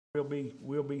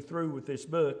we'll be through with this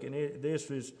book, and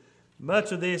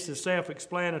much of this is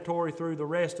self-explanatory through the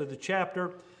rest of the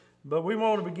chapter. But we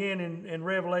want to begin in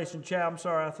Revelation chapter. I'm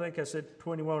sorry, I think I said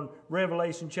 21.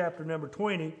 Revelation chapter number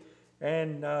 20,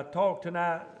 and talk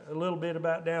tonight a little bit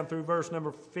about down through verse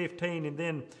number 15, and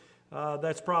then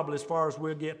that's probably as far as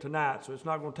we'll get tonight. So it's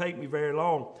not going to take me very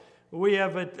long. We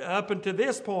have up until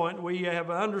this point, we have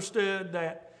understood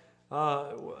that.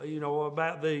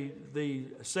 About the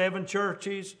seven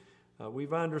churches.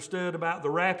 We've understood about the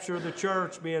rapture of the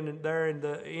church being there in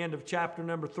the end of chapter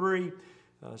number 3.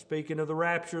 Speaking of the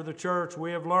rapture of the church,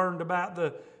 we have learned about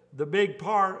the big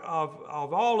part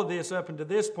of all of this up until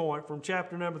this point, from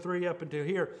chapter number 3 up until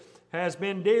here, has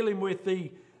been dealing with the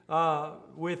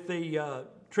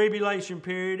tribulation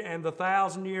period and the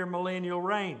 1,000-year millennial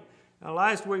reign. Now,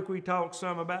 last week we talked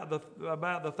some about the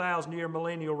 1,000-year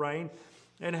millennial reign,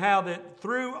 and how that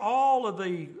through all of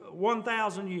the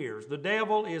 1,000 years, the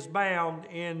devil is bound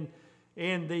in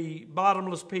the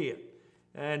bottomless pit.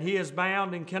 And he is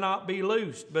bound and cannot be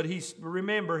loosed. But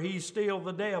remember, he's still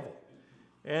the devil.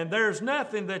 And there's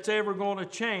nothing that's ever going to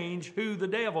change who the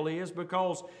devil is,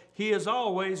 because he is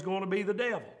always going to be the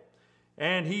devil.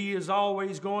 And he is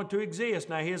always going to exist.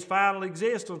 Now, his final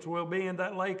existence will be in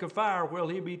that lake of fire, where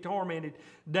he'll be tormented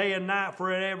day and night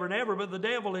forever and ever. But the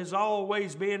devil has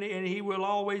always been, and he will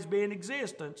always be in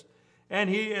existence. And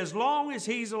as long as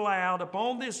he's allowed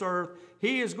upon this earth,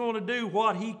 he is going to do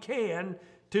what he can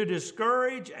to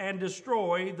discourage and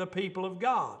destroy the people of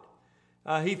God.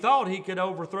 He thought he could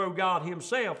overthrow God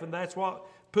himself, and that's what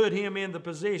put him in the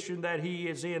position that he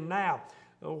is in now.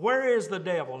 Where is the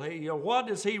devil? What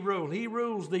does he rule? He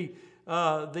rules the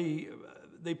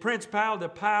principality, the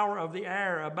power of the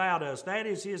air about us. That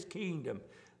is his kingdom.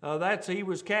 He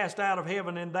was cast out of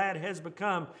heaven, and that has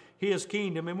become his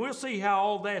kingdom. And we'll see how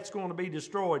all that's going to be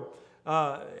destroyed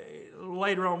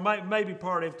later on, maybe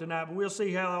part of it tonight. But we'll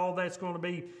see how all that's going to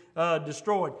be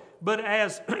destroyed. But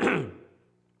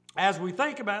as we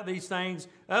think about these things,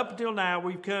 up until now,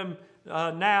 we've come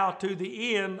now to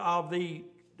the end of the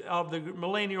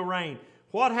millennial reign.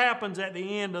 What happens at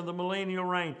the end of the millennial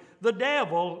reign? The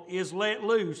devil is let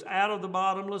loose out of the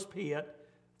bottomless pit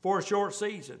for a short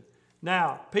season.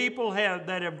 Now, people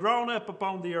that have grown up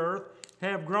upon the earth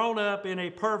have grown up in a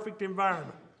perfect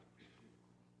environment.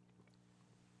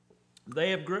 They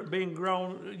have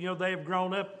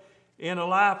grown up in a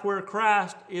life where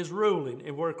Christ is ruling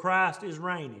and where Christ is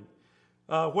reigning.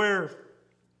 Where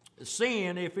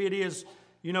sin, if it is,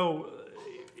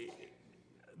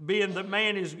 being that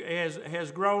man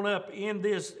has grown up in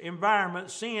this environment,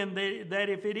 sin that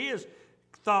if it is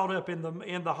thought up in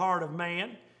the heart of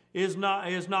man is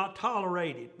not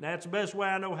tolerated. That's the best way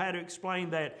I know how to explain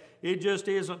that. It just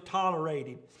isn't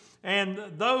tolerated. And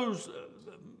those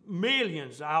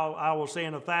millions, I will say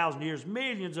in 1,000 years,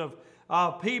 millions of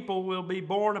people will be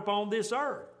born upon this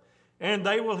earth. And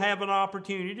they will have an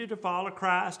opportunity to follow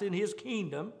Christ in his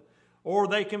kingdom, or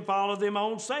they can follow them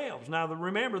own selves. Now,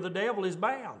 remember, the devil is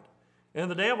bound,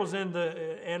 and the devil's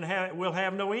will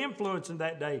have no influence in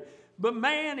that day. But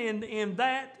man, in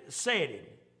that setting,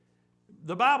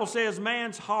 the Bible says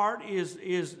man's heart is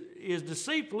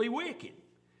deceitfully wicked,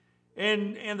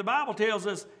 and the Bible tells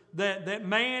us that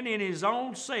man in his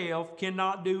own self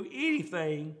cannot do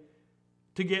anything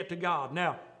to get to God.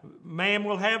 Now, man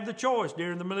will have the choice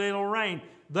during the millennial reign.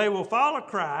 They will follow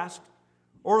Christ,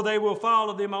 or they will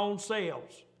follow them own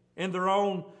selves in their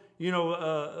own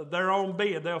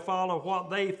being. They'll follow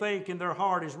what they think in their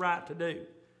heart is right to do.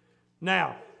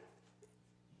 Now,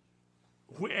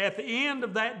 at the end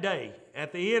of that day,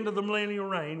 at the end of the millennial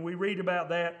reign, we read about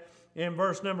that in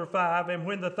verse number 5, and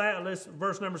when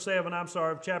verse number 7,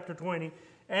 of chapter 20,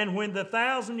 and when the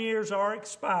 1,000 years are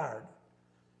expired,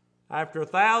 after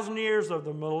 1,000 years of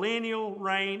the millennial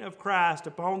reign of Christ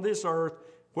upon this earth,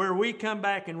 where we come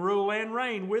back and rule and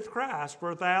reign with Christ for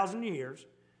 1,000 years.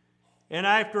 And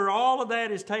after all of that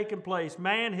has taken place,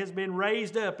 man has been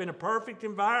raised up in a perfect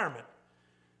environment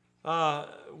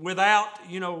without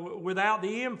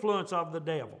the influence of the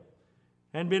devil,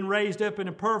 and been raised up in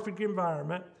a perfect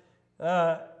environment.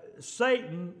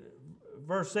 Satan,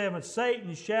 verse 7,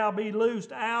 Satan shall be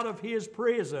loosed out of his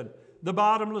prison, the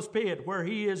bottomless pit, where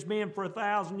he has been for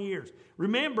 1,000 years.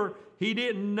 Remember,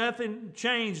 nothing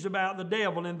changed about the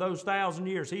devil in those 1,000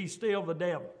 years. He's still the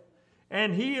devil.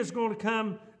 And he is going to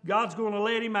come, God's going to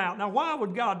let him out. Now, why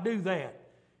would God do that?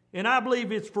 And I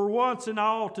believe it's for once and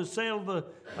all to settle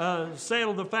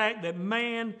the fact that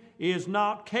man is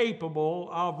not capable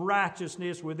of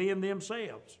righteousness within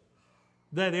themselves.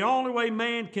 That the only way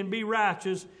man can be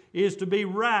righteous is to be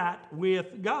right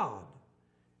with God.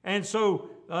 And so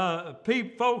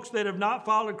folks that have not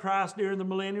followed Christ during the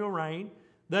millennial reign,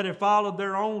 that have followed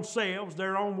their own selves,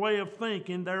 their own way of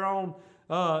thinking, their own,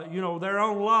 their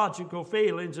own logical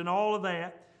feelings and all of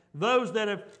that. Those that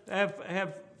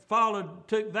have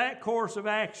took that course of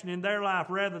action in their life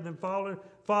rather than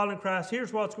following Christ.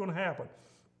 Here's what's going to happen.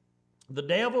 The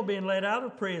devil being let out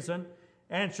of prison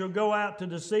and shall go out to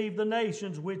deceive the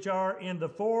nations which are in the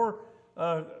four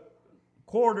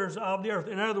quarters of the earth.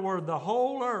 In other words, the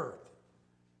whole earth.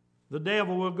 The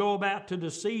devil will go about to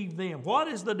deceive them. What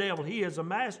is the devil? He is a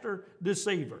master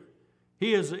deceiver.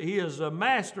 He is a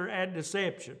master at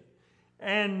deception.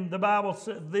 And the Bible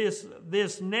says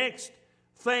this next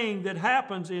thing that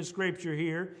happens in Scripture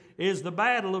here is the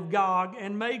battle of Gog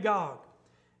and Magog.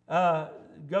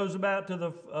 Goes about to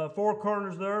the four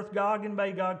corners of the earth. Gog and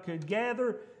Magog could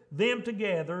gather them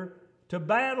together to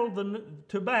battle,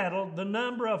 the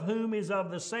number of whom is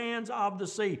of the sands of the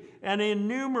sea. An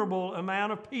innumerable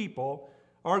amount of people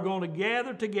are going to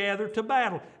gather together to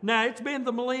battle. Now, it's been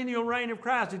the millennial reign of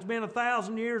Christ. It's been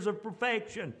 1,000 years of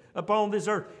perfection upon this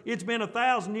earth. It's been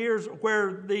 1,000 years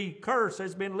where the curse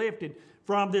has been lifted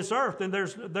from this earth, and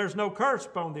there's no curse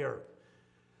upon the earth,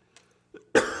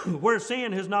 where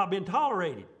sin has not been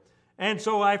tolerated. And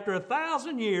so after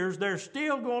 1,000 years, there's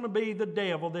still going to be the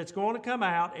devil that's going to come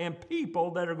out, and people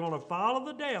that are going to follow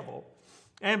the devil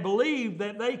and believe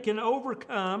that they can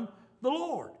overcome the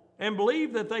Lord and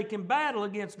believe that they can battle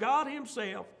against God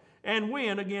Himself and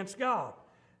win against God.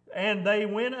 And they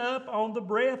went up on the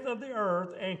breadth of the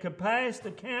earth and compassed the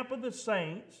camp of the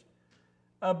saints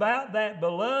about that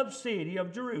beloved city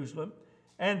of Jerusalem.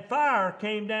 And fire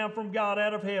came down from God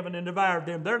out of heaven and devoured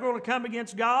them. They're going to come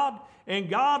against God, and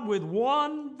God with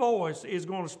one voice is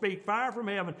going to speak fire from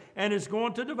heaven, and it's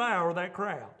going to devour that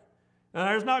crowd. Now,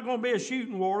 there's not going to be a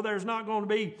shooting war. There's not going to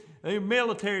be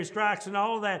military strikes and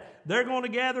all of that. They're going to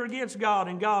gather against God,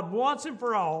 and God once and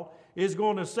for all is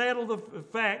going to settle the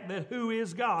fact that who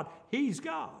is God? He's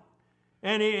God.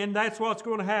 And that's what's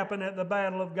going to happen at the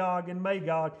battle of Gog and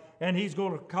Magog, and He's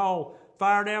going to call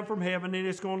fire down from heaven, and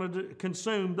it's going to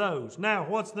consume those. Now,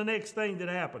 what's the next thing that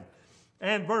happened?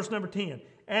 And verse number 10.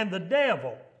 And the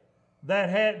devil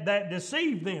that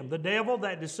deceived them, the devil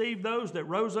that deceived those that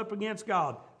rose up against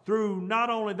God, through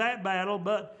not only that battle,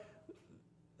 but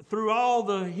through all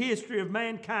the history of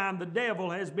mankind, the devil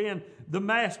has been the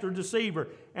master deceiver.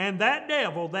 And that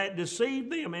devil that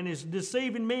deceived them and is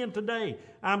deceiving men today,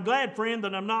 I'm glad, friend,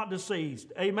 that I'm not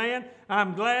deceived. Amen?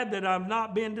 I'm glad that I've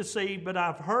not been deceived, but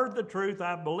I've heard the truth,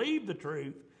 I've believed the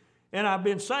truth, and I've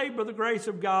been saved by the grace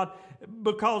of God,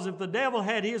 because if the devil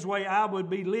had his way, I would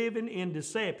be living in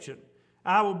deception.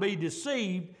 I would be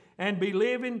deceived and be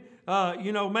living,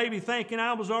 maybe thinking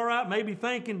I was all right, maybe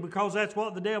thinking, because that's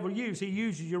what the devil uses. He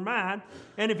uses your mind.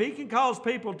 And if he can cause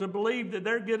people to believe that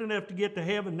they're good enough to get to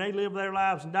heaven, they live their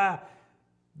lives and die,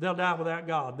 they'll die without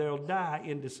God. They'll die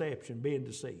in deception, being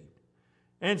deceived.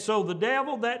 And so the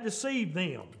devil that deceived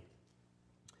them,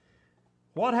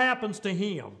 what happens to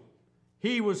him?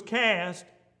 He was cast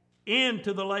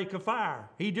into the lake of fire.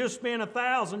 He just spent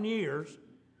 1,000 years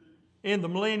in the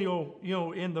millennial,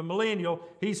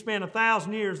 he spent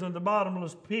 1,000 years in the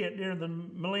bottomless pit during the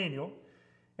millennial.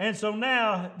 And so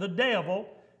now the devil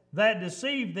that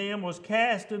deceived them was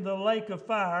cast into the lake of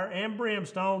fire and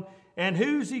brimstone. And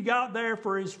who's he got there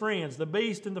for his friends? The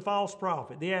beast and the false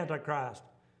prophet, the Antichrist.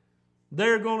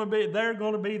 They're going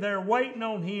to be there waiting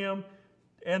on him.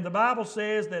 And the Bible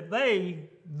says that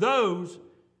those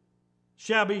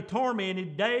shall be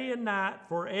tormented day and night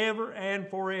forever and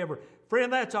forever.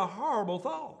 Friend, that's a horrible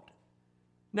thought.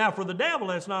 Now, for the devil,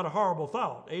 that's not a horrible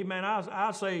thought. Amen.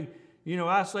 I say,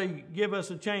 give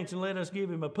us a chance and let us give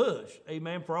him a push.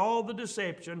 Amen. For all the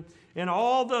deception and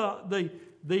all the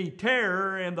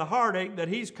terror and the heartache that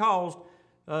he's caused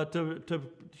to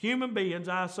human beings,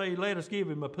 I say, let us give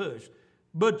him a push.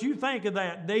 But you think of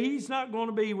that. He's not going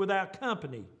to be without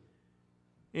company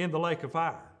in the lake of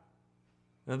fire.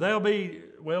 And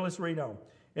let's read on.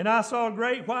 And I saw a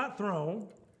great white throne,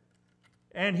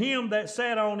 and him that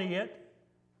sat on it,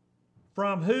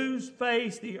 from whose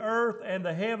face the earth and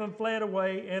the heaven fled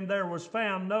away, and there was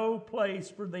found no place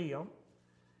for them.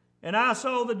 And I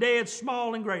saw the dead,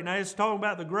 small and great. Now it's talking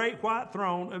about the great white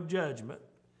throne of judgment.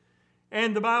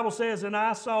 And the Bible says, and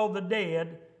I saw the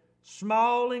dead,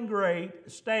 small and great,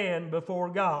 stand before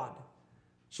God.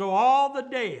 So all the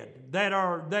dead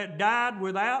that died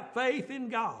without faith in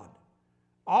God,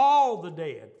 all the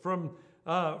dead from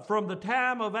the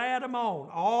time of Adam on,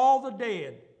 all the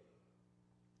dead,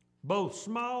 both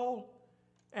small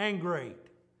and great,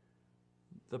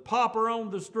 the pauper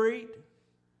on the street,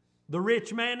 the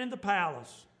rich man in the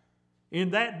palace,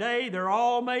 In that day, they're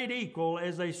all made equal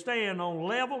as they stand on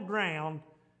level ground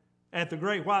at the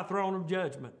great white throne of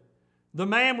judgment. The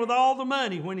man with all the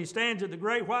money, when he stands at the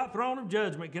great white throne of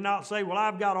judgment, cannot say, well,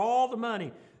 I've got all the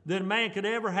money that a man could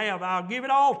ever have. I'll give it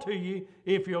all to you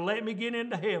if you'll let me get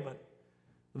into heaven.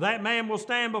 That man will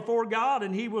stand before God,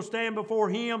 and he will stand before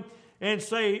him and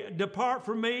say, depart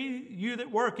from me, you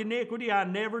that work iniquity, I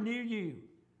never knew you.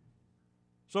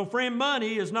 So, friend,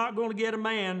 money is not going to get a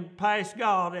man past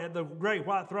God at the great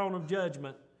white throne of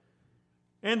judgment.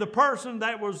 And the person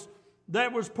that was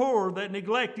poor, that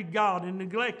neglected God and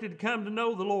neglected to come to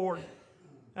know the Lord,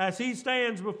 as he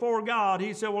stands before God,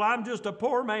 he said, well, I'm just a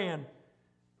poor man.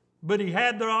 But he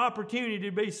had the opportunity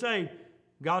to be saved.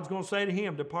 God's going to say to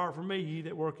him, depart from me, ye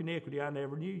that work iniquity, I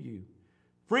never knew you.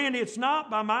 Friend, it's not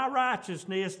by my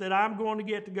righteousness that I'm going to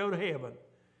get to go to heaven.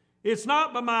 It's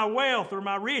not by my wealth or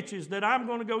my riches that I'm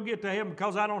going to go get to heaven,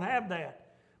 because I don't have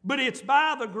that. But it's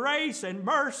by the grace and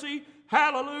mercy,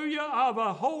 hallelujah, of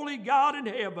a holy God in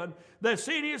heaven that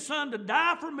sent His Son to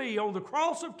die for me on the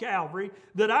cross of Calvary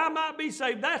that I might be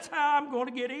saved. That's how I'm going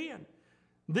to get in.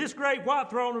 This great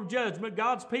white throne of judgment,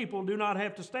 God's people do not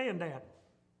have to stand at.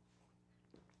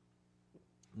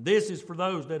 This is for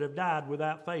those that have died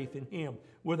without faith in Him,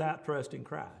 without trust in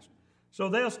Christ. So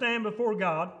they'll stand before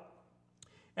God,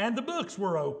 and the books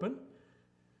were open,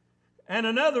 and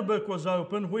another book was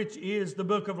open, which is the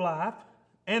book of life,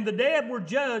 and the dead were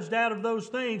judged out of those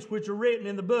things which are written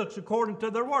in the books according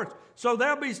to their works. So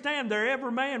they'll be standing there,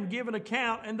 every man giving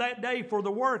account in that day for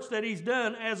the works that he's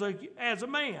done as a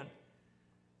man.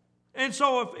 And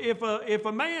so if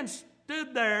a man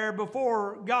stood there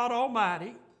before God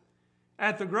Almighty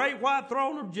at the great white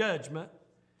throne of judgment,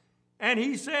 and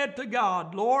he said to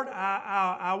God, Lord,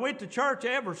 I went to church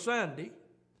every Sunday.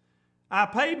 I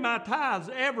paid my tithes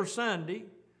every Sunday.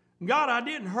 God, I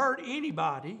didn't hurt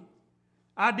anybody.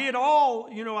 I did all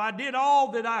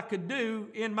that I could do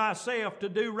in myself to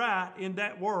do right in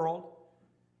that world.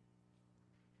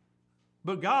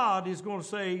 But God is going to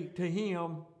say to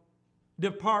him,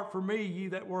 depart from me, ye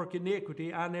that work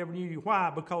iniquity, I never knew you.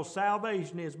 Why? Because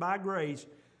salvation is by grace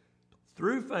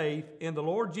through faith in the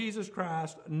Lord Jesus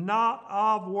Christ, not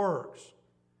of works.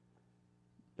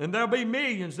 And there'll be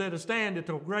millions that'll stand at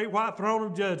the great white throne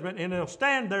of judgment, and they'll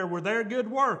stand there with their good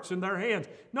works in their hands,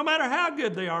 no matter how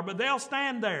good they are, but they'll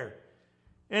stand there.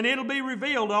 And it'll be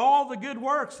revealed all the good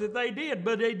works that they did,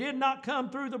 but they did not come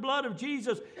through the blood of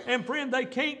Jesus. And friend, they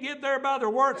can't get there by their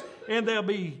works, and they'll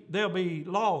be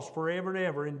lost forever and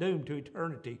ever and doomed to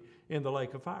eternity in the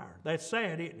lake of fire. That's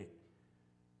sad, isn't it?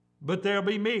 But there'll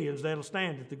be millions that'll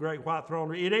stand at the great white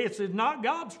throne. It's not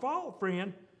God's fault,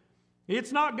 friend.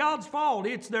 It's not God's fault.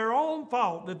 It's their own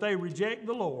fault that they reject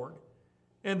the Lord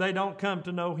and they don't come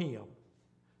to know Him.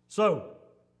 So,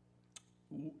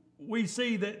 we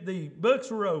see that the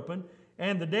books were open,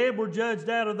 and the dead were judged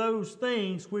out of those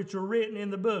things which are written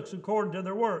in the books according to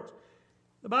their works.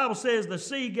 The Bible says the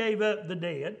sea gave up the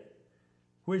dead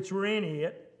which were in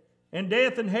it, and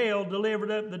death and hell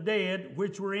delivered up the dead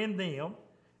which were in them,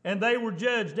 and they were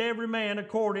judged every man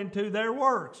according to their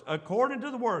works. According to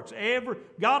the works.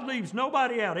 God leaves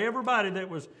nobody out. Everybody that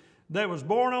was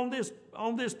born on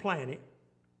this planet,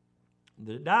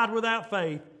 that died without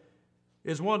faith,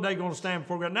 is one day going to stand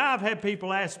before God. Now I've had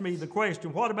people ask me the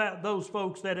question, what about those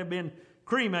folks that have been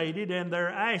cremated and their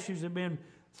ashes have been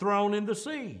thrown in the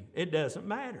sea? It doesn't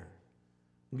matter.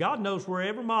 God knows where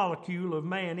every molecule of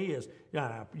man is.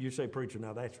 Now, you say, preacher,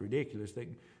 now that's ridiculous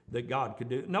that God could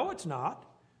do it. No, it's not.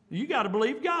 You got to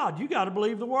believe God. You got to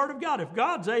believe the Word of God. If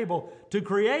God's able to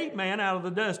create man out of the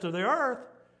dust of the earth,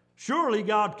 surely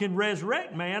God can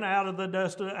resurrect man out of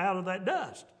that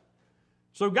dust.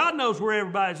 So God knows where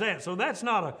everybody's at. So that's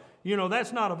not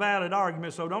a valid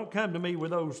argument. So don't come to me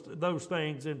with those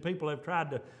things. And people have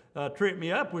tried to trip me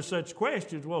up with such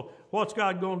questions. Well, what's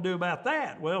God going to do about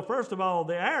that? Well, first of all,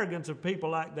 the arrogance of people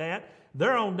like that,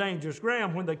 they're on dangerous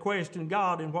ground when they question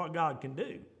God and what God can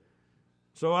do.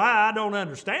 So I don't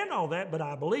understand all that, but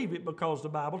I believe it because the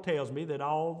Bible tells me that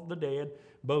all the dead,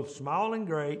 both small and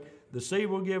great, the sea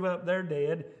will give up their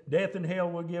dead, death and hell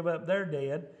will give up their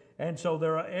dead, and so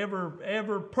there are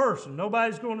every person,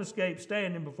 nobody's going to escape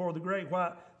standing before the great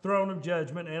white throne of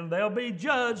judgment, and they'll be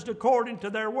judged according to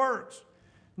their works.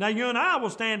 Now you and I will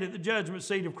stand at the judgment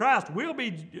seat of Christ. We'll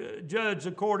be judged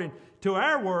according to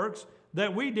our works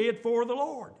that we did for the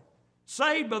Lord.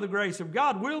 Saved by the grace of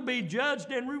God, will be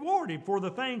judged and rewarded for the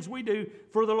things we do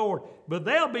for the Lord. But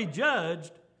they'll be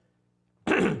judged,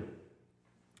 and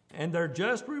their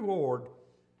just reward,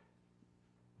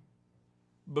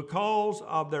 because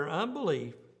of their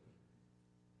unbelief,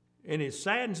 and it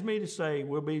saddens me to say,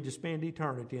 will be to spend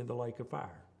eternity in the lake of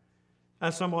fire.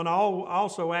 Someone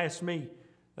also asked me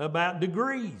about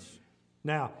degrees.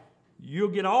 Now, you'll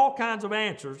get all kinds of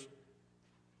answers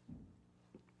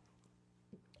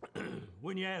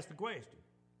when you ask the question.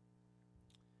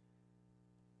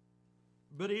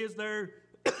 But is there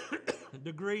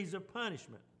degrees of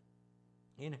punishment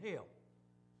in hell?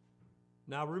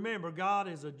 Now remember, God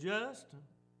is a just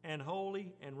and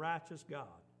holy and righteous God.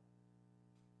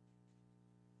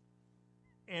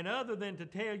 And other than to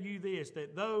tell you this,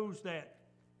 that those that,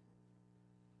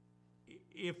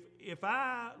 if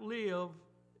I live,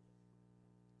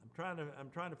 I'm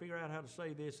trying to figure out how to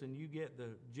say this and you get the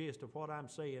gist of what I'm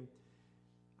saying.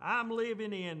 I'm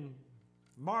living in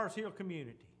Mars Hill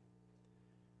community.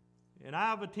 And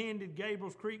I've attended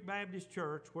Gables Creek Baptist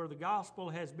Church where the gospel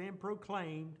has been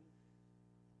proclaimed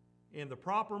in the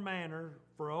proper manner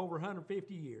for over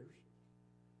 150 years.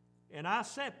 And I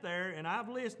sat there and I've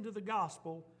listened to the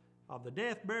gospel of the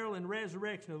death, burial, and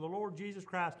resurrection of the Lord Jesus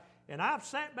Christ. And I've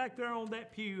sat back there on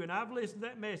that pew and I've listened to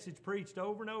that message preached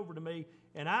over and over to me,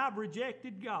 and I've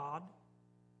rejected God.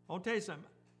 I'll tell you something.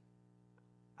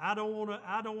 I don't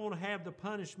want to have the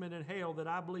punishment in hell that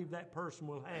I believe that person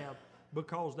will have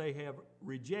because they have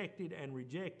rejected and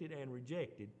rejected and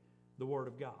rejected the Word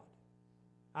of God.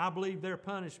 I believe their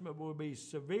punishment will be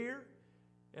severe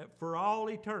for all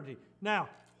eternity. Now,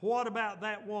 what about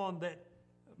that one that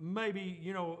maybe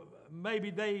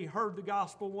they heard the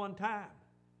gospel one time,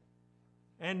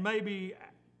 and maybe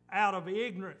out of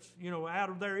ignorance, out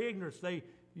of their ignorance, they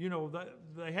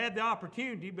had the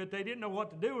opportunity, but they didn't know what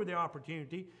to do with the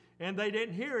opportunity, and they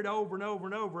didn't hear it over and over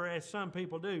and over as some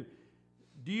people do.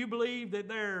 Do you believe that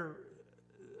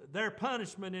their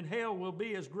punishment in hell will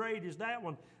be as great as that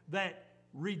one that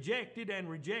rejected and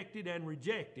rejected and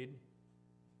rejected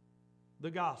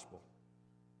the gospel?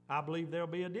 I believe there'll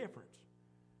be a difference.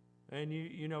 And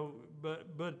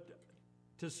but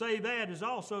to say that is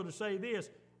also to say this: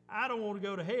 I don't want to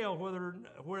go to hell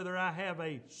whether I have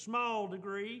a small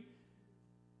degree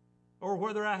or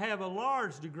whether I have a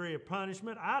large degree of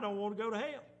punishment. I don't want to go to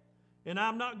hell, and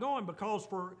I'm not going, because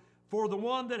for the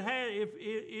one that has,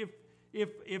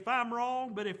 if I'm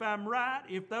wrong, but if I'm right,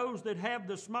 if those that have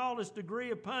the smallest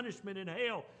degree of punishment in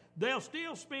hell, they'll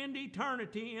still spend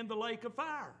eternity in the lake of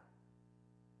fire.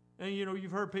 And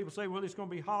you've heard people say, well, it's going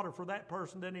to be hotter for that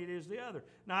person than it is the other.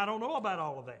 Now, I don't know about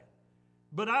all of that.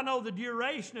 But I know the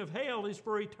duration of hell is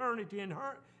for eternity and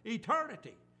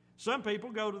eternity. Some people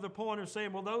go to the point of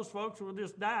saying, well, those folks will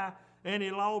just die and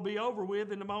it'll all be over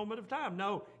with in a moment of time.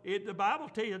 No, the Bible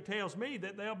tells me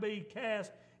that they'll be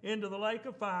cast into the lake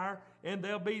of fire, and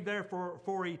they'll be there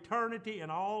for eternity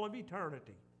and all of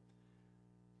eternity.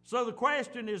 So the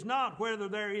question is not whether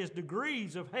there is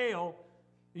degrees of hell,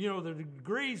 the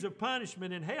degrees of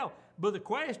punishment in hell, but the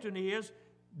question is,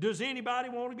 does anybody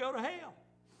want to go to hell?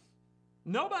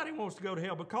 Nobody wants to go to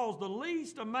hell, because the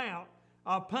least amount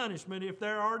of punishment, if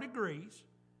there are degrees,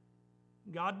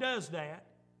 God does that,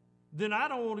 then I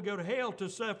don't want to go to hell to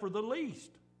suffer the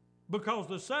least, because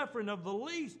the suffering of the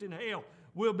least in hell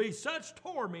will be such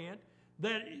torment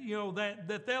that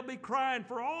that they'll be crying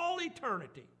for all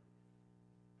eternity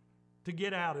to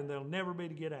get out, and they'll never be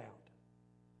to get out.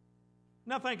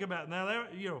 Now think about it. Now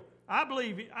I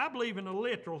believe in a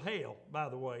literal hell, by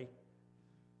the way.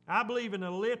 I believe in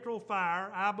a literal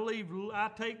fire. I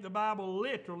take the Bible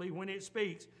literally when it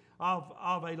speaks of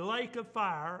a lake of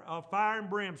fire and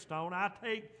brimstone. I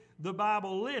take the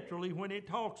Bible literally when it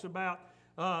talks about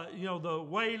the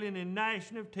wailing and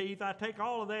gnashing of teeth. I take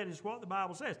all of that as what the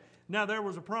Bible says. Now, there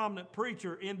was a prominent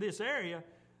preacher in this area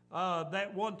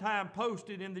that one time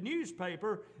posted in the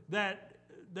newspaper that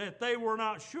they were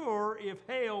not sure if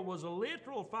hell was a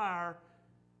literal fire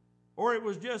or it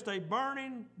was just a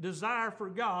burning desire for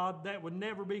God that would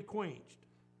never be quenched.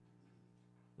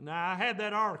 Now, I had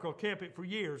that article, kept it for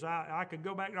years. I could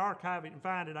go back and archive it and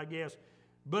find it, I guess.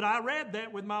 But I read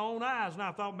that with my own eyes, and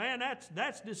I thought, man,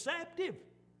 that's deceptive.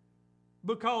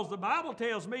 Because the Bible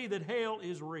tells me that hell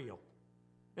is real.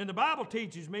 And the Bible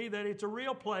teaches me that it's a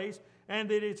real place, and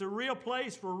that it's a real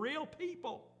place for real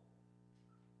people.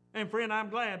 And friend, I'm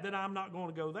glad that I'm not going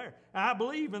to go there. I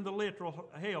believe in the literal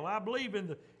hell. I believe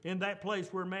in that place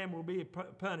where man will be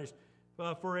punished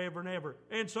forever and ever.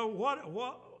 And so what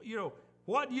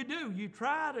do? You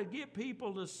try to get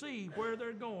people to see where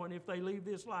they're going if they leave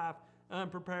this life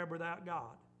unprepared without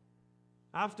God.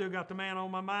 I've still got the man on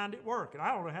my mind at work, and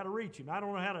I don't know how to reach him. I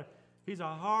don't know he's a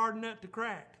hard nut to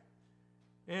crack.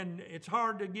 And it's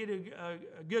hard to get a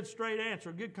good straight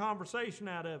answer, a good conversation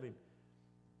out of him.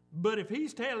 But if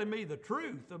he's telling me the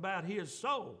truth about his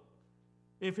soul,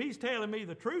 if he's telling me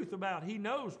the truth about he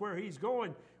knows where he's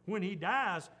going when he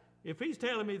dies, if he's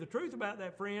telling me the truth about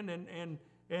that friend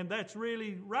and that's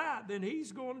really right, then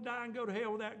he's going to die and go to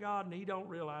hell without God, and he don't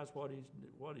realize what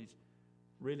he's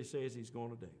really says he's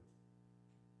going to do.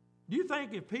 Do you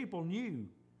think if people knew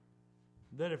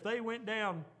that if they went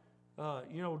down,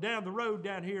 down the road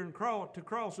down here and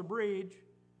cross a bridge,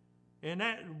 and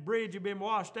that bridge had been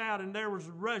washed out, and there was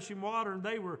rushing water, and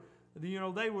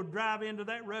they would drive into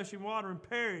that rushing water and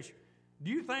perish? Do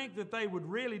you think that they would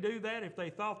really do that if they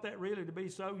thought that really to be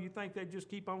so? You think they'd just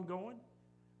keep on going?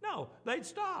 No, they'd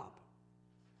stop.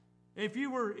 If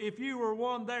you were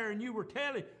one there and you were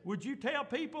telling, would you tell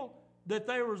people that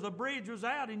the bridge was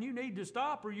out and you need to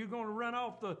stop, or are you going to run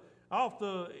off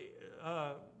the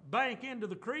bank into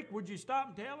the creek? Would you stop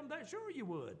and tell them that? Sure you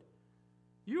would.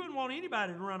 You wouldn't want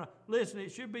anybody to run. Listen,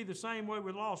 it should be the same way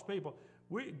with lost people.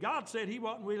 God said he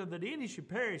wasn't willing that any should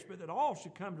perish, but that all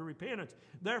should come to repentance.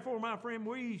 Therefore, my friend,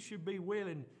 we should be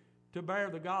willing to bear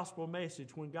the gospel message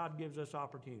when God gives us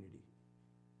opportunity.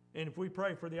 And if we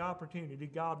pray for the opportunity,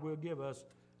 God will give us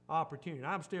opportunity.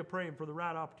 I'm still praying for the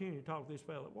right opportunity to talk to this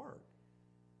fellow at work.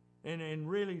 And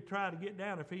really try to get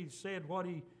down if he said what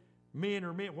he meant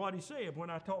or meant what he said when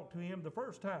I talked to him the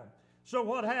first time. So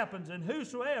what happens? And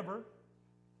whosoever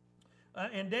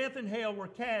and death and hell were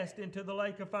cast into the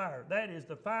lake of fire. That is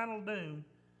the final doom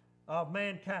of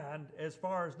mankind as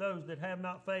far as those that have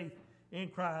not faith in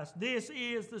Christ. This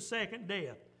is the second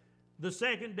death. The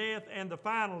second death and the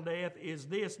final death is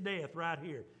this death right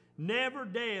here. Never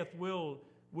death will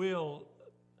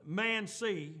man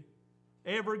see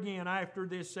ever again after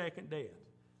this second death.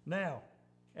 Now,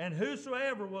 and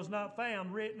whosoever was not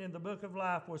found written in the book of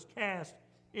life was cast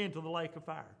into the lake of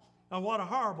fire. Now, what a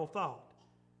horrible thought.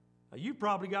 You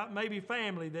probably got maybe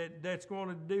family that's going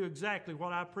to do exactly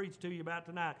what I preached to you about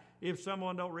tonight if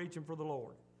someone don't reach them for the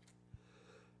Lord.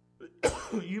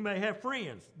 You may have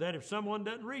friends that if someone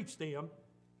doesn't reach them,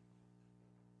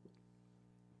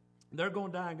 they're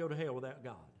going to die and go to hell without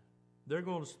God. They're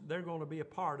going to be a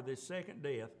part of this second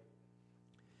death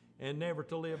and never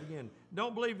to live again.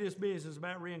 Don't believe this business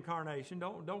about reincarnation.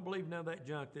 Don't believe none of that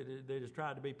junk that is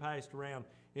tried to be passed around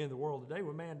in the world today.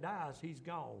 When man dies, he's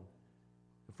gone.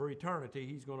 For eternity,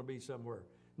 he's going to be somewhere.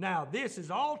 Now, this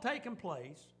is all taking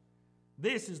place.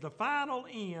 This is the final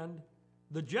end.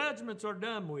 The judgments are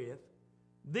done with.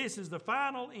 This is the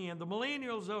final end. The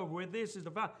millennial's over with. This is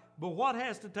the final. But what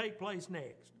has to take place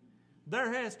next?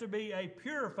 There has to be a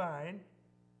purifying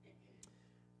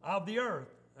of the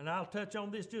earth. And I'll touch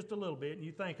on this just a little bit, and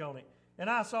you think on it. And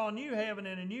I saw a new heaven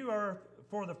and a new earth,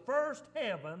 for the first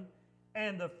heaven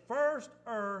and the first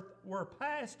earth were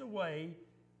passed away,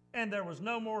 and there was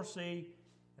no more sea.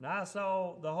 And I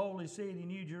saw the holy city,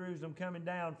 New Jerusalem, coming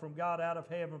down from God out of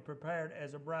heaven, prepared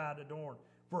as a bride adorned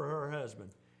for her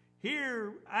husband.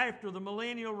 Here, after the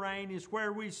millennial reign, is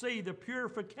where we see the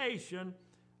purification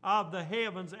of the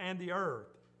heavens and the earth.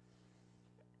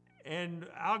 And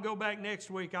I'll go back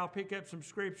next week. I'll pick up some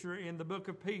scripture in the book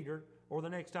of Peter, or the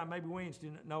next time, maybe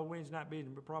Wednesday. No, Wednesday night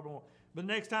business, but probably won't. But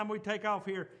the next time we take off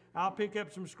here, I'll pick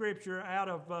up some scripture out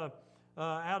of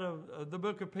the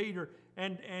book of Peter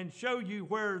and show you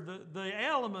where the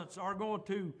elements are going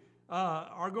to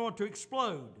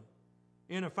explode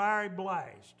in a fiery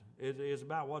blast. Is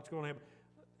about what's going to happen.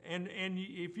 And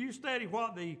if you study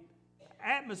what the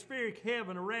atmospheric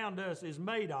heaven around us is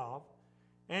made of,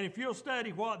 and if you'll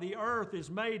study what the earth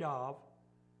is made of,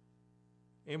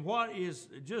 and what is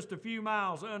just a few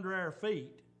miles under our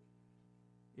feet,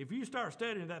 if you start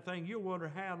studying that thing, you'll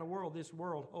wonder how in the world this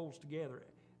world holds together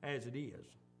as it is.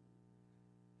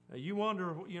 You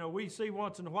wonder, we see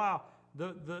once in a while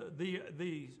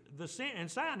and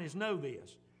scientists know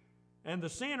this, and the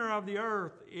center of the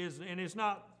earth is, and it's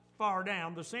not far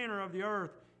down, the center of the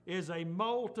earth is a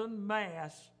molten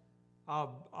mass of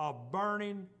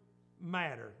burning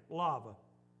matter, lava.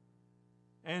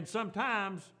 And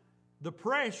sometimes the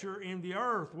pressure in the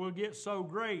earth will get so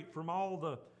great from all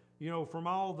the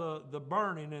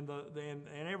burning and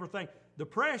everything. The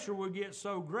pressure will get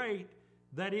so great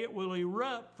that it will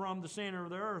erupt from the center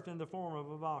of the earth in the form of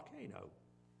a volcano.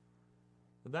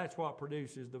 That's what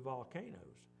produces the volcanoes.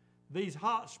 These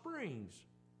hot springs,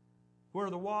 where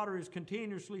the water is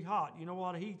continuously hot, you know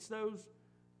what heats those?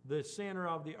 The center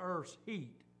of the earth's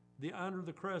heat, under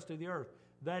the crust of the earth.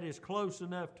 That is close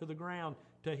enough to the ground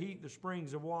to heat the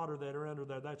springs of water that are under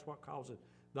there. That's what causes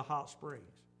the hot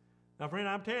springs. Now, friend,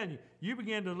 I'm telling you, you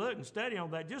begin to look and study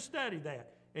on that. Just study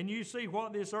that, and you see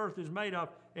what this earth is made of.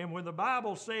 And when the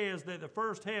Bible says that the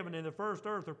first heaven and the first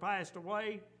earth are passed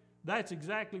away, that's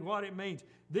exactly what it means.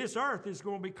 This earth is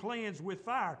going to be cleansed with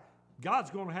fire.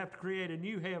 God's going to have to create a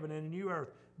new heaven and a new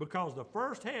earth, because the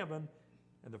first heaven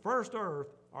and the first earth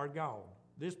are gone.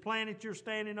 This planet you're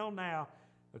standing on now,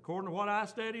 according to what I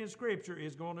study in Scripture,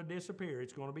 is going to disappear.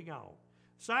 It's going to be gone.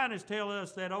 Scientists tell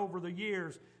us that over the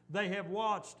years they have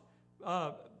watched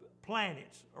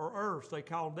planets, or Earths they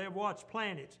call them. They've watched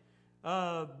planets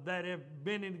that have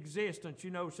been in existence,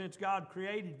 since God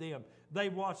created them.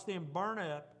 They've watched them burn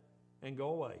up and go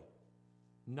away.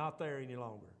 Not there any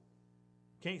longer.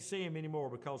 Can't see them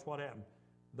anymore because what happened?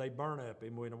 They burn up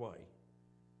and went away.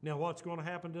 Now what's going to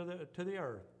happen to the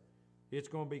earth? It's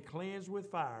going to be cleansed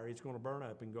with fire. It's going to burn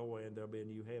up and go away, and there'll be a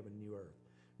new heaven and new earth.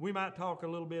 We might talk a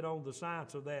little bit on the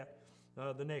science of that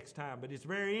the next time, but it's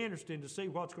very interesting to see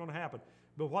what's going to happen.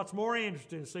 But what's more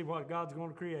interesting to see what God's going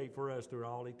to create for us through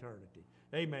all eternity.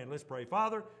 Amen. Let's pray.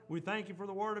 Father, we thank you for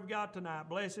the Word of God tonight.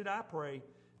 Bless it, I pray.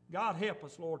 God, help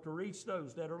us, Lord, to reach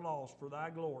those that are lost for thy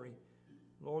glory.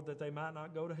 Lord, that they might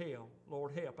not go to hell.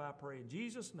 Lord, help, I pray. In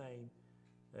Jesus' name,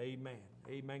 amen.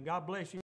 Amen. God bless you.